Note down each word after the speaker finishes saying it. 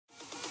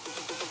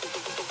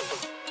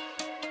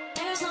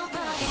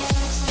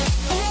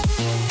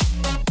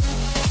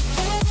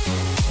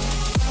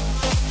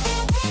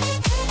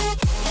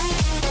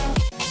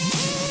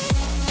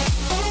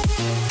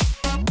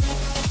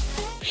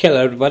Hello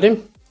everybody.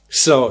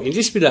 So in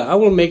this video I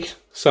will make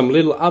some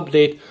little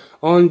update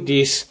on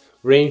this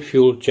rain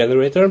fuel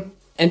generator,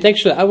 and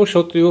actually I will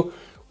show to you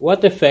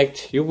what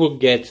effect you will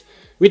get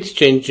with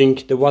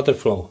changing the water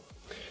flow.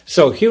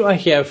 So here I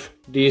have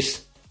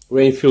this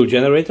rain fuel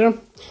generator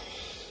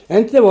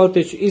and the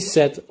voltage is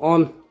set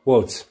on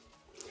volts.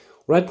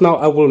 Right now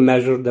I will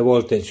measure the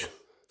voltage.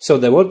 So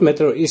the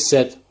voltmeter is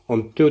set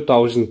on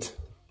 2000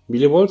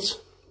 millivolts.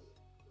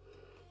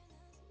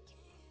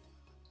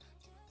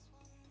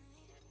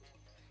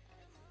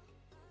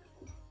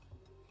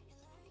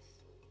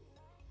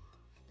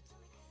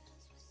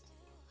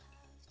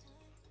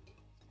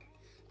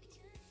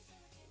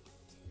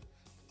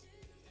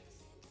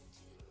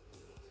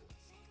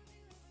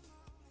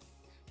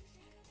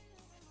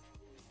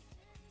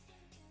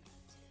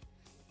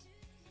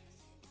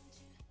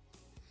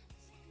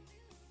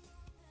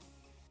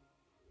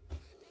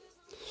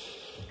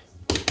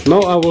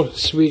 Now I will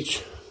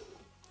switch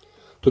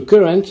to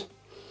current.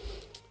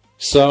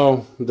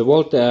 So the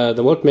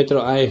voltmeter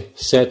I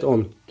set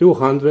on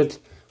 200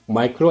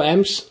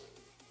 microamps.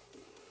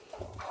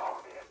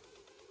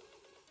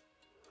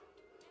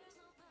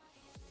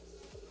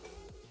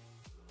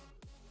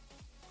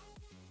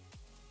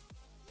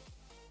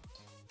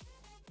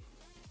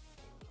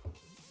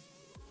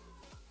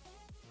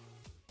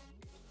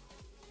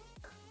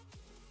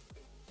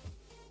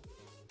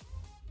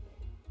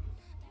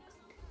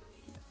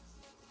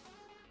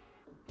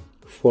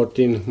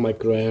 (14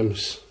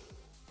 microamps).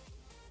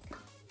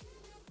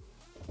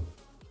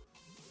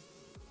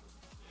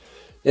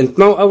 And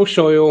now I will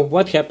show you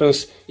what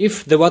happens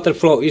if the water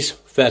flow is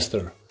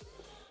faster.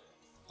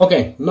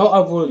 Okay, now I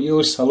will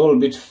use a little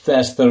bit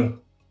faster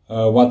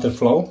water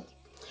flow.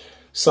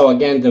 So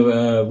again, the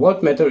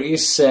voltmeter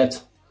is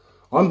set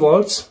on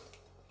volts.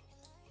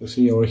 You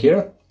see over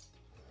here.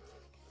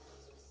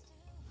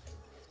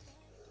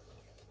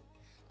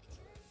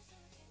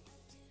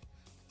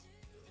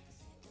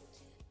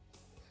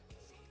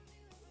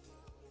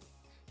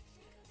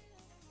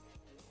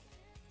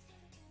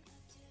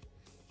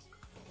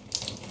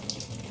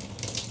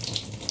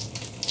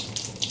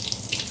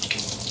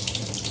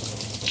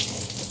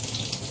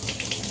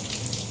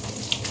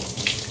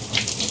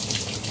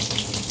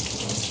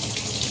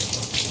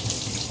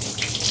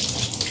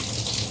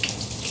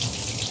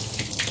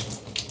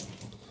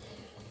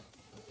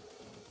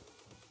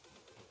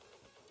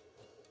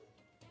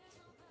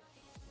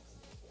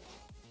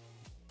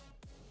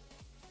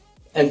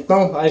 And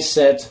now I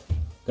set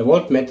the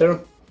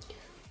voltmeter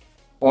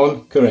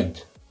on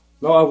current.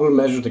 Now I will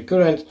measure the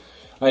current.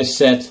 I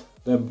set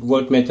the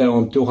voltmeter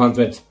on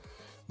 200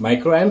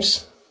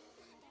 microamps.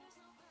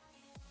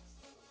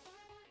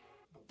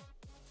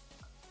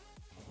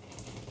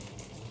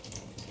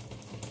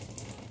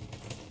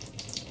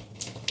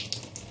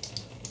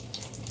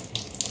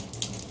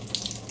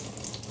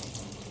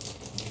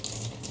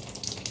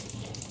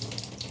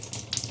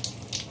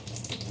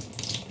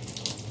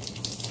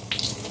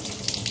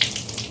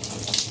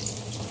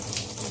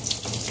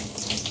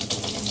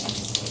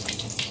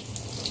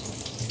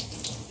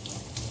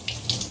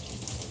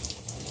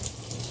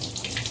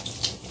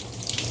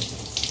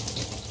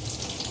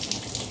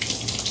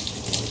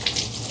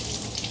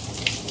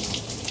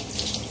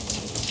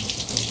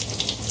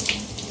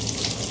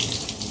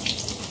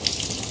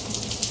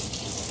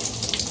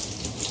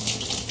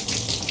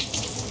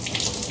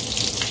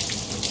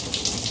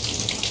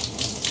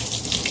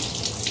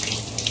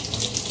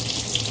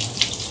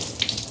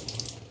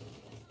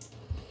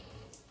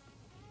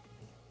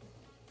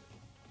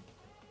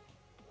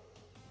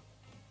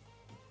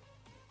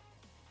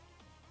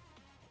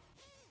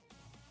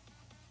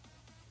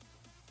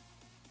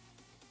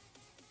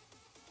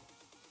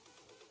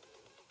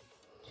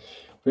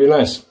 Very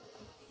nice.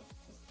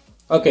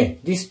 Okay,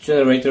 this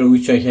generator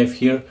which I have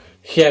here,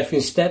 have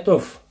instead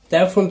of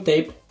Teflon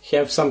tape,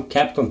 have some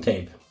Kapton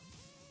tape.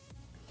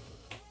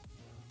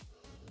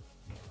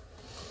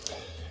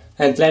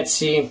 And let's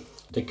see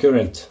the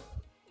current.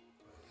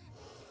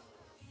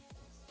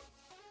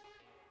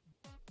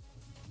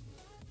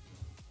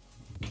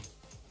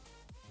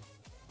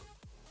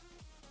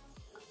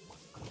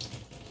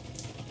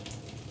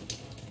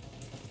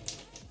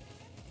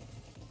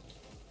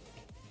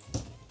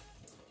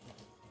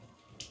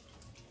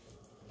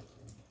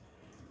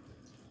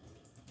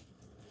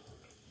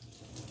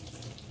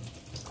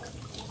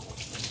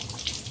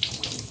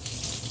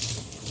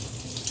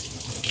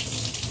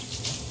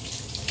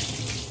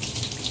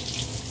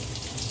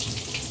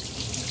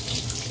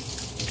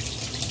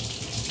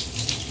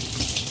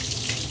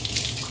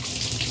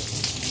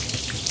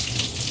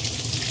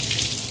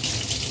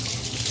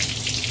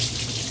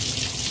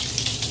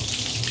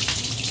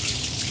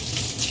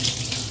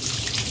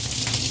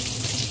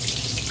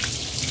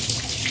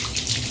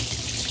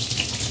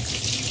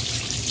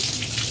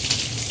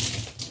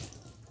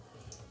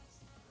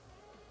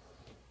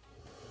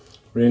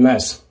 Really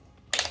nice.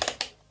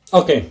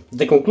 Okay,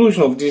 the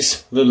conclusion of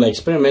this little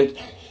experiment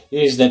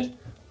is that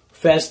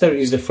faster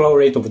is the flow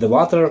rate of the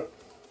water,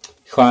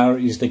 higher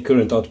is the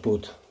current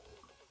output.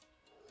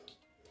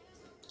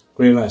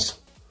 Really nice.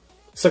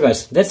 So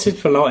guys, that's it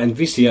for now and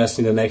we see us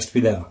in the next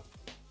video.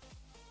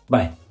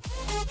 Bye.